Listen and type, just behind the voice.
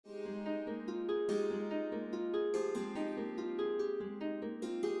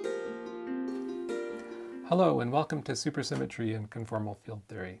Hello and welcome to Supersymmetry and Conformal Field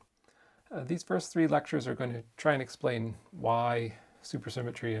Theory. These first three lectures are going to try and explain why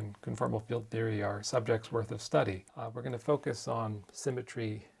supersymmetry and conformal field theory are subjects worth of study. We're going to focus on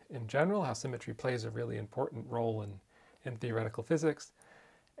symmetry in general, how symmetry plays a really important role in theoretical physics,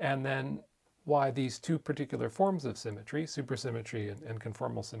 and then why these two particular forms of symmetry, supersymmetry and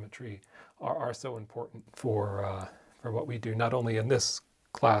conformal symmetry, are so important for what we do, not only in this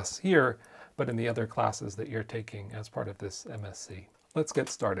class here, but in the other classes that you're taking as part of this MSc. Let's get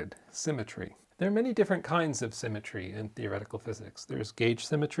started. Symmetry. There are many different kinds of symmetry in theoretical physics. There's gauge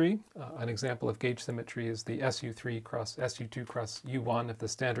symmetry. An example of gauge symmetry is the SU3 cross SU2 cross U1 of the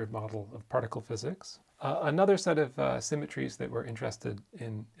standard model of particle physics. Another set of symmetries that we're interested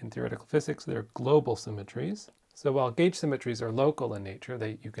in theoretical physics, they're global symmetries. So while gauge symmetries are local in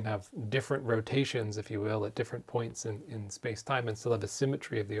nature, you can have different rotations, if you will, at different points in space-time and still have a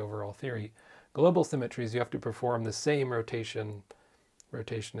symmetry of the overall theory. Global symmetries, you have to perform the same rotation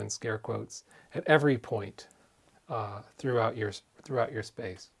in scare quotes, at every point throughout your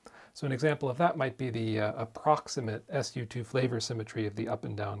space. So an example of that might be the approximate SU2 flavor symmetry of the up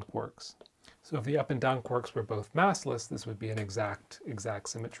and down quarks. So if the up and down quarks were both massless, this would be an exact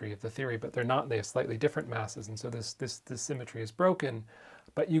symmetry of the theory, but they're not. They have slightly different masses, and so this symmetry is broken,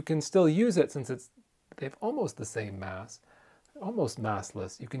 but you can still use it since they have almost the same mass, almost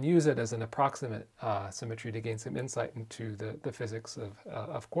massless. You can use it as an approximate symmetry to gain some insight into the physics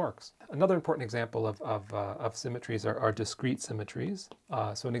of quarks. Another important example of symmetries are discrete symmetries.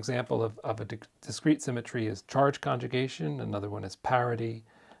 So an example of a discrete symmetry is charge conjugation. Another one is parity.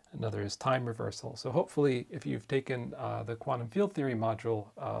 Another is time reversal. So hopefully, if you've taken the quantum field theory module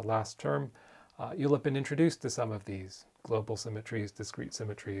last term, you'll have been introduced to some of these global symmetries, discrete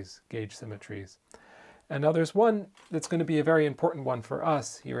symmetries, gauge symmetries. And now there's one that's going to be a very important one for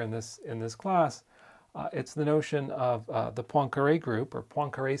us here in this class. It's the notion of the Poincare group, or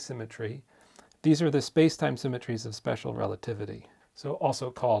Poincare symmetry. These are the space-time symmetries of special relativity, so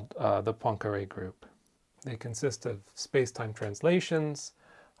also called the Poincare group. They consist of space-time translations,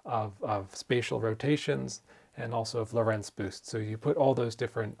 of spatial rotations, and also of Lorentz boosts. So you put all those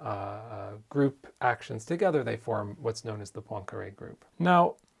different group actions together, they form what's known as the Poincare group.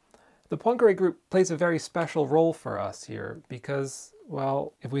 Now, the Poincare group plays a very special role for us here because,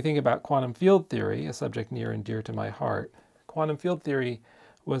 well, if we think about quantum field theory, a subject near and dear to my heart, quantum field theory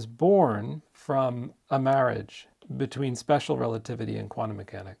was born from a marriage between special relativity and quantum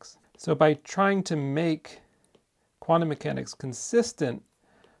mechanics. So by trying to make quantum mechanics consistent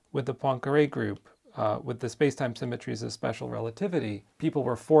with the Poincare group, with the space-time symmetries of special relativity, people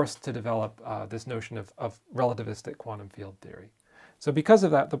were forced to develop this notion of relativistic quantum field theory. So because of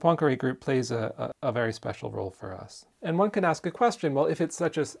that, the Poincare group plays a very special role for us. And one can ask a question, well, if it's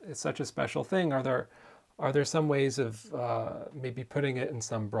such a special thing, are there some ways of maybe putting it in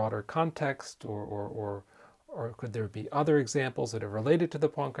some broader context, or could there be other examples that are related to the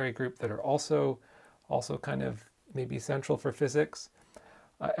Poincare group that are also kind of maybe central for physics?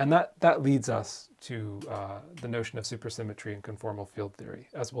 And that leads us to the notion of supersymmetry and conformal field theory,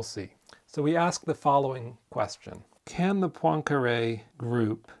 as we'll see. So we ask the following question. Can the Poincare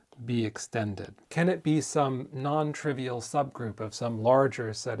group be extended? Can it be some non-trivial subgroup of some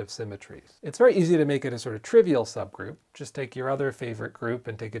larger set of symmetries? It's very easy to make it a sort of trivial subgroup. Just take your other favorite group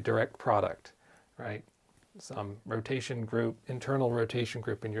and take a direct product, right? Some rotation group, internal rotation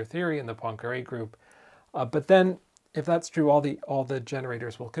group in your theory in the Poincare group. But then, if that's true, all the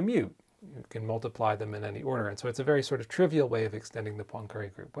generators will commute. You can multiply them in any order. And so it's a very sort of trivial way of extending the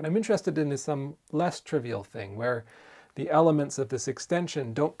Poincare group. What I'm interested in is some less trivial thing where the elements of this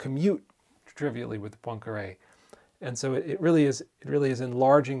extension don't commute trivially with the Poincare. And so it really is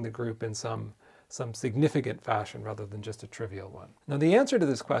enlarging the group in some significant fashion rather than just a trivial one. Now the answer to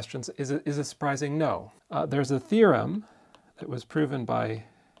this question is a surprising no. There's a theorem that was proven by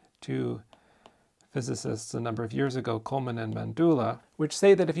two physicists a number of years ago, Coleman and Mandula, which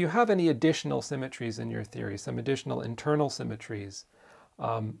say that if you have any additional symmetries in your theory, some additional internal symmetries,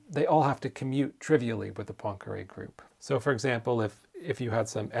 they all have to commute trivially with the Poincare group. So for example, if you had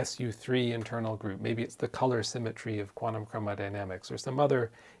some SU3 internal group, maybe it's the color symmetry of quantum chromodynamics, or some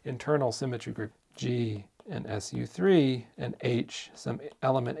other internal symmetry group, G and SU3, and H, some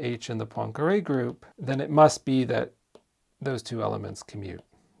element H in the Poincare group, then it must be that those two elements commute.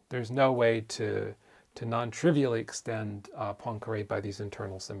 There's no way to non-trivially extend Poincare by these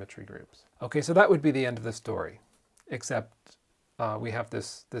internal symmetry groups. Okay, so that would be the end of the story, except we have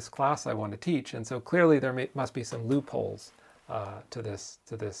this class I want to teach, and so clearly there must be some loopholes to this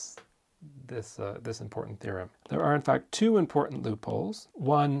important theorem. There are in fact two important loopholes.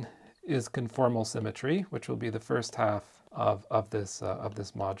 One is conformal symmetry, which will be the first half of this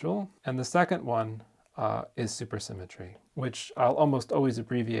module. And the second one is supersymmetry, which I'll almost always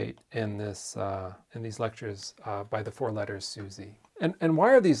abbreviate in these lectures by the 4 letters SUSY. And why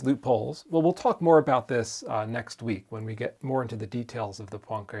are these loopholes? Well, we'll talk more about this next week when we get more into the details of the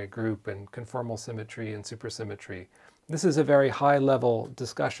Poincare group and conformal symmetry and supersymmetry. This is a very high-level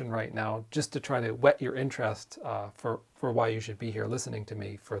discussion right now, just to try to whet your interest for why you should be here listening to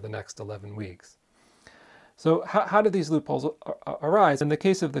me for the next 11 weeks. So how do these loopholes arise? In the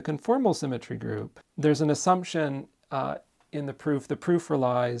case of the conformal symmetry group, there's an assumption in the proof. The proof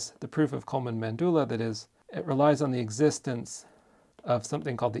of Coleman-Mandula, that is, it relies on the existence of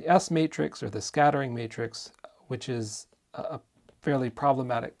something called the S matrix or the scattering matrix, which is a fairly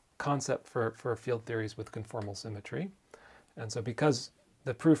problematic concept for field theories with conformal symmetry. And so because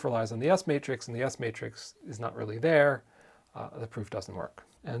the proof relies on the S matrix and the S matrix is not really there, the proof doesn't work.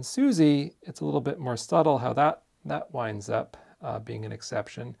 And SUSY, it's a little bit more subtle how that winds up being an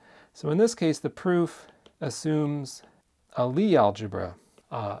exception. So in this case, the proof assumes a Lie algebra,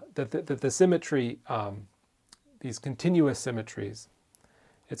 that the symmetry, these continuous symmetries,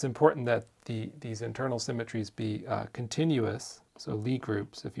 it's important that these internal symmetries be continuous, so Lie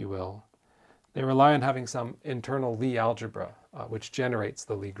groups, if you will. They rely on having some internal Lie algebra, which generates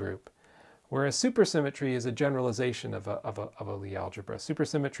the Lie group. Whereas supersymmetry is a generalization of a Lie algebra.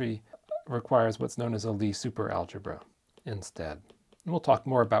 Supersymmetry requires what's known as a Lie superalgebra instead. And we'll talk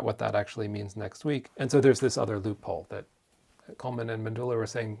more about what that actually means next week. And so there's this other loophole that Coleman and Mandula were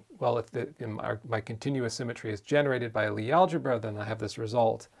saying, well, if my continuous symmetry is generated by a Lie algebra, then I have this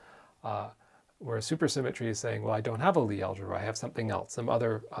result. Whereas supersymmetry is saying, well, I don't have a Lie algebra, I have something else, some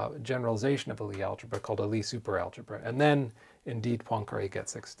other generalization of a Lie algebra called a Lie superalgebra. And then, indeed, Poincare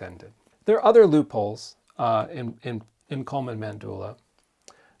gets extended. There are other loopholes in Coleman-Mandula.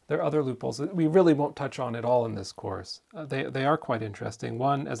 There are other loopholes that we really won't touch on at all in this course. They are quite interesting.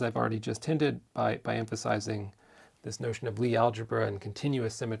 One, as I've already just hinted by emphasizing this notion of Lie algebra and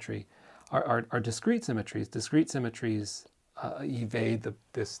continuous symmetry, are discrete symmetries. Discrete symmetries evade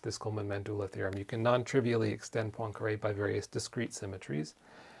this Coleman-Mandula theorem. You can non-trivially extend Poincare by various discrete symmetries.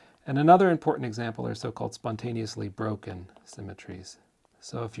 And another important example are so-called spontaneously broken symmetries.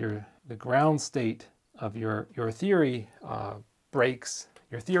 So if the ground state of your theory breaks,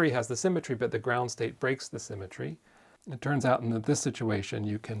 your theory has the symmetry, but the ground state breaks the symmetry, it turns out in this situation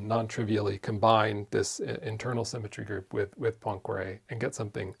you can non-trivially combine this internal symmetry group with Poincare and get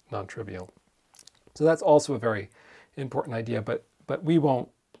something non-trivial. So that's also a very important idea, but we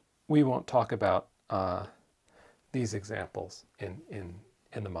won't talk about these examples in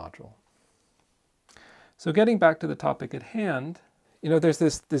the module. So getting back to the topic at hand, there's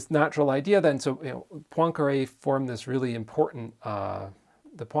this natural idea then. So Poincare formed this really important.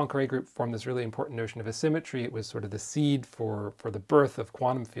 The Poincare group formed this really important notion of a symmetry. It was sort of the seed for the birth of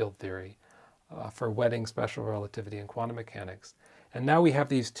quantum field theory, for wedding special relativity and quantum mechanics. And now we have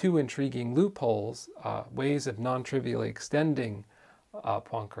these 2 intriguing loopholes, ways of non-trivially extending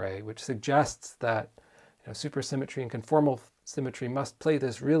Poincare, which suggests that supersymmetry and conformal symmetry must play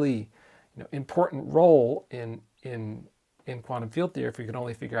this really important role in quantum field theory if we could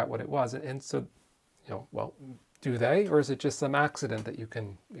only figure out what it was. And so, well, do they? Or is it just some accident that you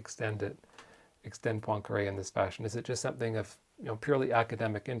can extend Poincare in this fashion? Is it just something of purely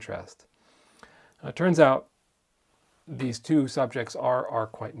academic interest? It turns out these 2 subjects are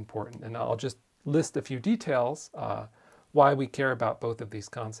quite important, and I'll just list a few details why we care about both of these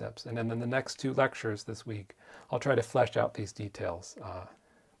concepts. And then in the next 2 lectures this week, I'll try to flesh out these details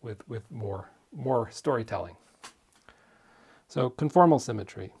with more storytelling. So conformal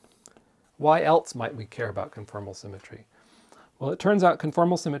symmetry. Why else might we care about conformal symmetry? Well, it turns out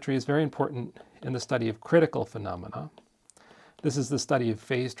conformal symmetry is very important in the study of critical phenomena. This is the study of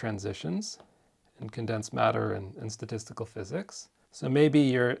phase transitions in condensed matter and statistical physics. So maybe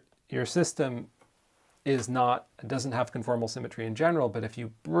your system doesn't have conformal symmetry in general, but if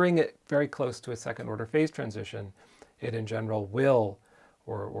you bring it very close to a second order phase transition, it in general will,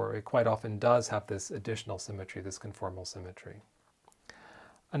 or it quite often does have this additional symmetry, this conformal symmetry.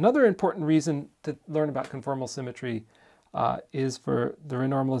 Another important reason to learn about conformal symmetry is for the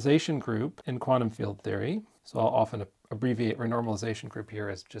renormalization group in quantum field theory. So I'll often abbreviate renormalization group here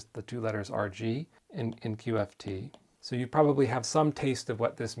as just the 2 letters RG in QFT. So you probably have some taste of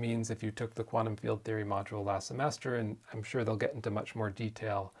what this means if you took the quantum field theory module last semester, and I'm sure they'll get into much more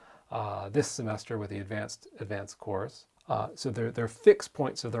detail this semester with the advanced course. So they're fixed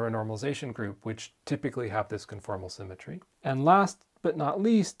points of the renormalization group, which typically have this conformal symmetry. And last but not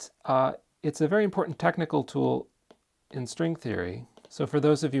least, it's a very important technical tool in string theory. So for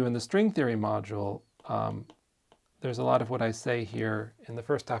those of you in the string theory module, there's a lot of what I say here in the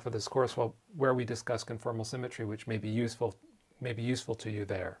first half of this course where we discuss conformal symmetry, which may be useful to you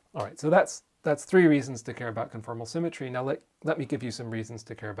there. All right, so that's 3 reasons to care about conformal symmetry. Now let me give you some reasons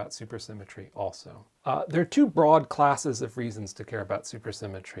to care about supersymmetry also. There are 2 broad classes of reasons to care about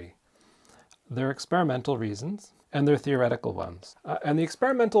supersymmetry. There are experimental reasons and there are theoretical ones. And the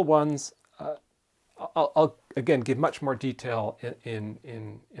experimental ones, I'll again give much more detail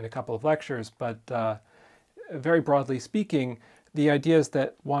in a couple of lectures, but very broadly speaking, the idea is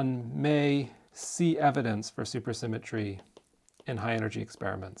that one may see evidence for supersymmetry in high energy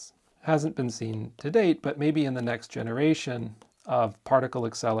experiments. Hasn't been seen to date, but maybe in the next generation of particle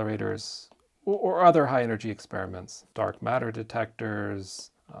accelerators or other high energy experiments, dark matter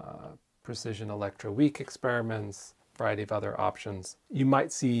detectors, precision electroweak experiments, variety of other options, you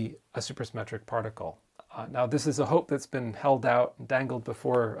might see a supersymmetric particle. Now this is a hope that's been held out and dangled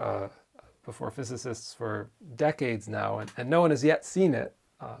before physicists for decades now, and no one has yet seen it,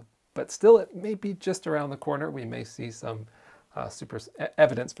 but still it may be just around the corner. We may see some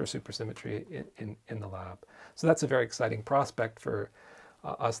evidence for supersymmetry in the lab. So that's a very exciting prospect for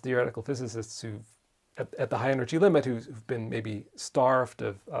us theoretical physicists who've, at the high energy limit, who've been maybe starved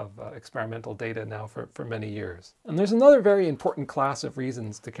of experimental data now for many years. And there's another very important class of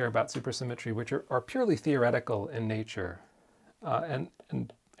reasons to care about supersymmetry, which are purely theoretical in nature. And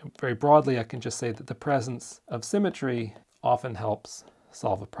very broadly, I can just say that the presence of symmetry often helps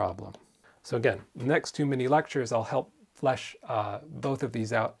solve a problem. So again, the next 2 mini lectures, I'll help flesh both of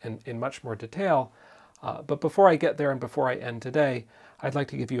these out in much more detail. But before I get there and before I end today, I'd like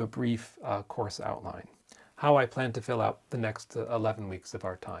to give you a brief course outline, how I plan to fill out the next 11 weeks of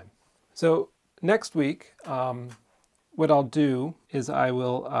our time. So next week, what I'll do is I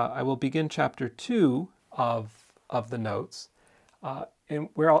will begin chapter 2 of the notes, and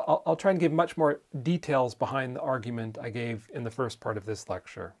where I'll try and give much more details behind the argument I gave in the first part of this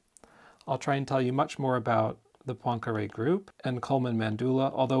lecture. I'll try and tell you much more about the Poincare group and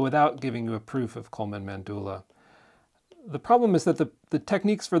Coleman-Mandula, although without giving you a proof of Coleman-Mandula. The problem is that the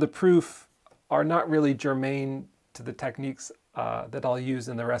techniques for the proof are not really germane to the techniques that I'll use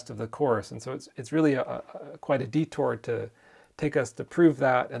in the rest of the course, and so it's really quite a detour to take us to prove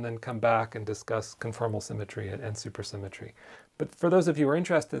that and then come back and discuss conformal symmetry and supersymmetry. But for those of you who are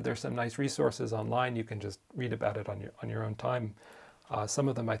interested, there's some nice resources online. You can just read about it on your own time. Some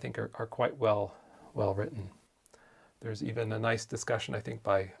of them I think are quite well written. There's even a nice discussion, I think,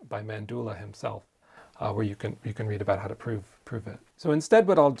 by Mandula himself, where you can read about how to prove it. So instead,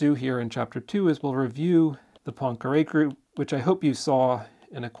 what I'll do here in chapter 2 is we'll review the Poincare group, which I hope you saw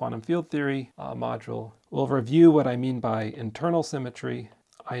in a quantum field theory module. We'll review what I mean by internal symmetry.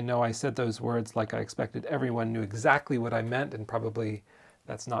 I know I said those words like I expected everyone knew exactly what I meant, and probably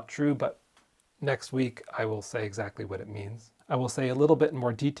that's not true, but next week I will say exactly what it means. I will say a little bit in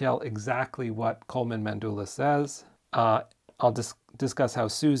more detail exactly what Coleman-Mandula says. I'll discuss how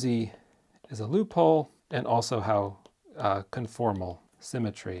SUSY is a loophole, and also how conformal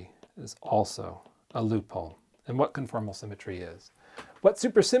symmetry is also a loophole, and what conformal symmetry is. What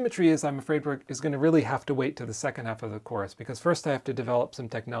supersymmetry is, I'm afraid, is going to really have to wait to the second half of the course, because first I have to develop some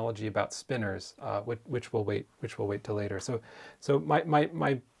technology about spinners, which will wait till later. So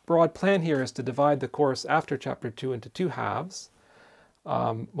my broad plan here is to divide the course after chapter 2 into 2 halves.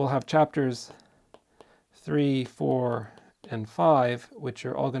 We'll have chapters 3, 4, and 5, which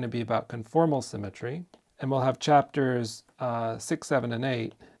are all going to be about conformal symmetry, and we'll have chapters 6, 7, and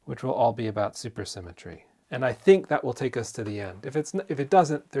 8, which will all be about supersymmetry. And I think that will take us to the end. If it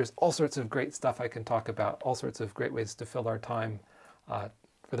doesn't, there's all sorts of great stuff I can talk about, all sorts of great ways to fill our time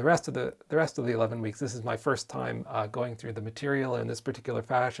for the rest of the 11 weeks. This is my first time going through the material in this particular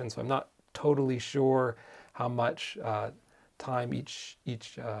fashion, so I'm not totally sure how much time each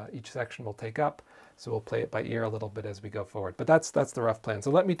section will take up. So we'll play it by ear a little bit as we go forward. But that's the rough plan.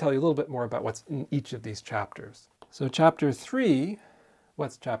 So let me tell you a little bit more about what's in each of these chapters. So chapter 3,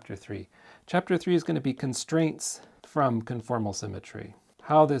 what's chapter 3? Chapter 3 is going to be constraints from conformal symmetry.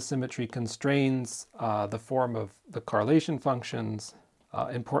 How this symmetry constrains the form of the correlation functions,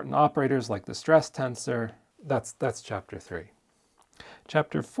 important operators like the stress tensor. That's chapter 3.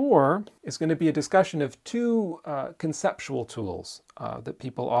 Chapter 4 is going to be a discussion of 2 conceptual tools that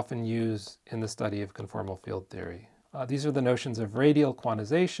people often use in the study of conformal field theory. These are the notions of radial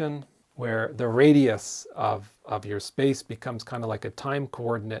quantization, where the radius of your space becomes kind of like a time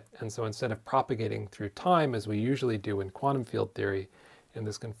coordinate, and so instead of propagating through time as we usually do in quantum field theory, in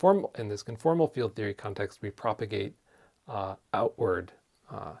this conformal field theory context, we propagate outward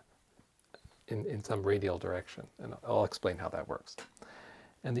in some radial direction. And I'll explain how that works.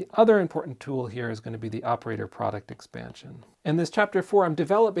 And the other important tool here is going to be the operator product expansion. In this chapter 4, I'm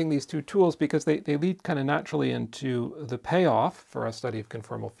developing these two tools because they lead kind of naturally into the payoff for our study of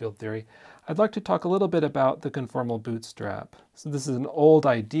conformal field theory. I'd like to talk a little bit about the conformal bootstrap. So this is an old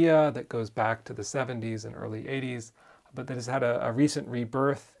idea that goes back to the 70s and early 80s, but that has had a recent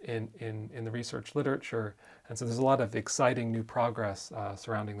rebirth in the research literature. And so there's a lot of exciting new progress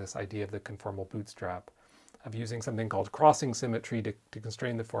surrounding this idea of the conformal bootstrap, of using something called crossing symmetry to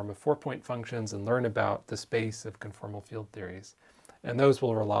constrain the form of four-point functions and learn about the space of conformal field theories. And those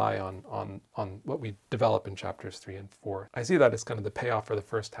will rely on what we develop in chapters 3 and 4. I see that as kind of the payoff for the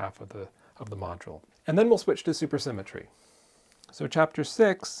first half of the module. And then we'll switch to supersymmetry. So chapter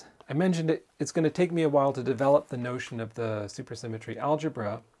 6, I mentioned it's going to take me a while to develop the notion of the supersymmetry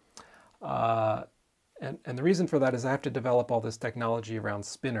algebra. And the reason for that is I have to develop all this technology around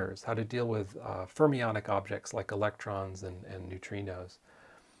spinors, how to deal with fermionic objects like electrons and neutrinos.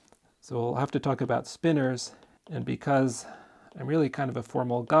 So we'll have to talk about spinors, and because I'm really kind of a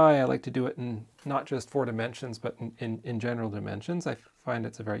formal guy, I like to do it in not just 4 dimensions, but in general dimensions. I find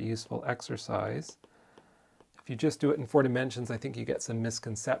it's a very useful exercise. If you just do it in 4 dimensions, I think you get some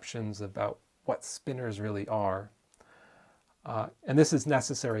misconceptions about what spinors really are. And this is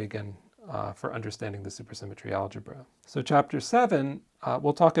necessary, again, for understanding the supersymmetry algebra. So chapter 7,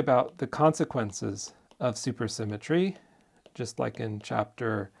 we'll talk about the consequences of supersymmetry. Just like in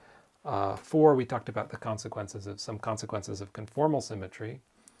chapter 4, we talked about the consequences of conformal symmetry.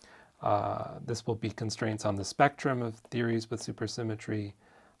 This will be constraints on the spectrum of theories with supersymmetry,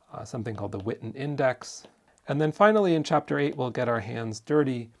 something called the Witten index. And then finally in chapter 8, we'll get our hands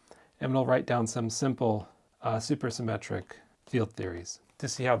dirty and we'll write down some simple supersymmetric field theories to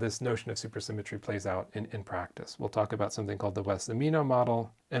see how this notion of supersymmetry plays out in practice. We'll talk about something called the Wess-Zumino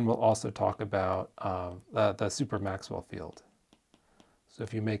model, and we'll also talk about the super Maxwell field. So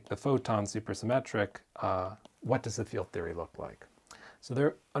if you make the photon supersymmetric, what does the field theory look like? So there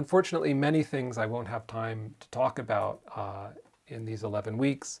are unfortunately many things I won't have time to talk about in these 11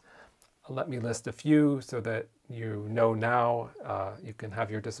 weeks. Let me list a few so that you know now, you can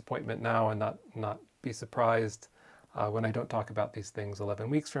have your disappointment now and not be surprised when I don't talk about these things 11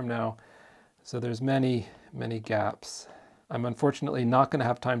 weeks from now. So there's many, many gaps. I'm unfortunately not going to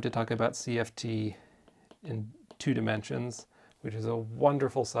have time to talk about CFT in 2 dimensions, which is a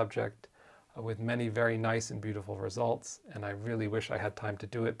wonderful subject with many very nice and beautiful results, and I really wish I had time to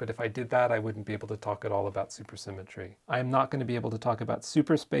do it, but if I did that, I wouldn't be able to talk at all about supersymmetry. I'm not going to be able to talk about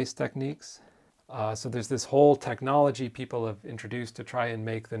superspace techniques. So there's this whole technology people have introduced to try and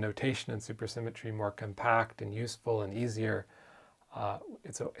make the notation in supersymmetry more compact and useful and easier.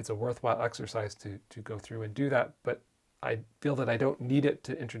 It's a worthwhile exercise to go through and do that, but I feel that I don't need it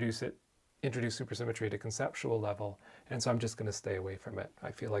to introduce supersymmetry at a conceptual level, and so I'm just going to stay away from it.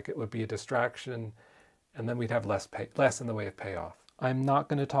 I feel like it would be a distraction, and then we'd have less in the way of payoff. I'm not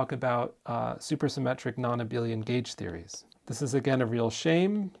going to talk about supersymmetric non-abelian gauge theories. This is again a real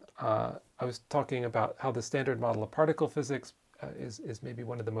shame. I was talking about how the standard model of particle physics is maybe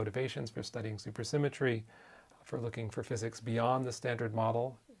one of the motivations for studying supersymmetry, for looking for physics beyond the standard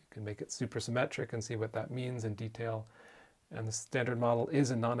model. You can make it supersymmetric and see what that means in detail. And the standard model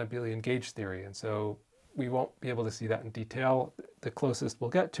is a non-abelian gauge theory, and so we won't be able to see that in detail. The closest we'll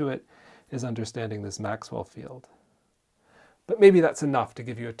get to it is understanding this Maxwell field. But maybe that's enough to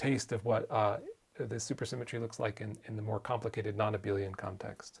give you a taste of what the supersymmetry looks like in the more complicated non-abelian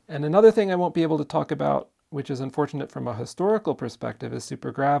context. And another thing I won't be able to talk about, which is unfortunate from a historical perspective, is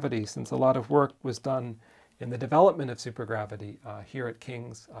supergravity, since a lot of work was done in the development of supergravity here at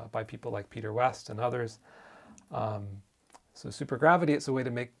King's by people like Peter West and others. So supergravity is a way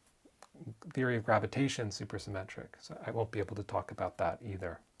to make theory of gravitation supersymmetric. So I won't be able to talk about that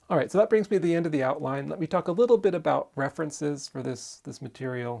either. All right, so that brings me to the end of the outline. Let me talk a little bit about references for this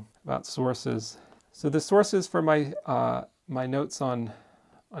material, about sources. So the sources for my notes on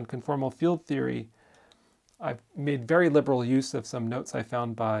conformal field theory, I've made very liberal use of some notes I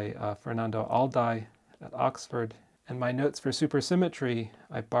found by Fernando Alday at Oxford. And my notes for supersymmetry,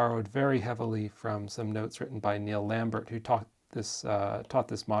 I borrowed very heavily from some notes written by Neil Lambert, who taught this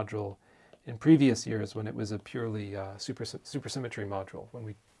module in previous years when it was a purely supersymmetry module, when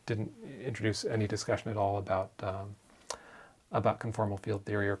we didn't introduce any discussion at all about conformal field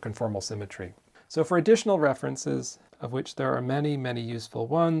theory or conformal symmetry. So for additional references, of which there are many, many useful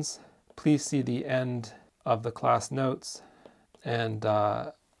ones, please see the end of the class notes, and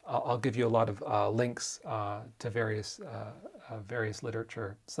I'll give you a lot of links to various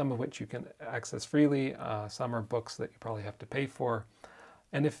literature, some of which you can access freely, some are books that you probably have to pay for,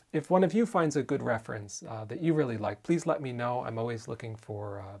 And if one of you finds a good reference that you really like, please let me know. I'm always looking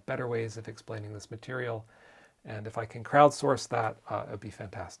for better ways of explaining this material. And if I can crowdsource that, it would be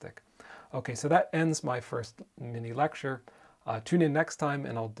fantastic. Okay, so that ends my first mini lecture. Tune in next time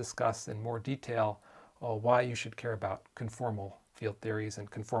and I'll discuss in more detail why you should care about conformal field theories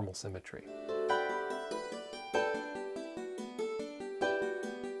and conformal symmetry.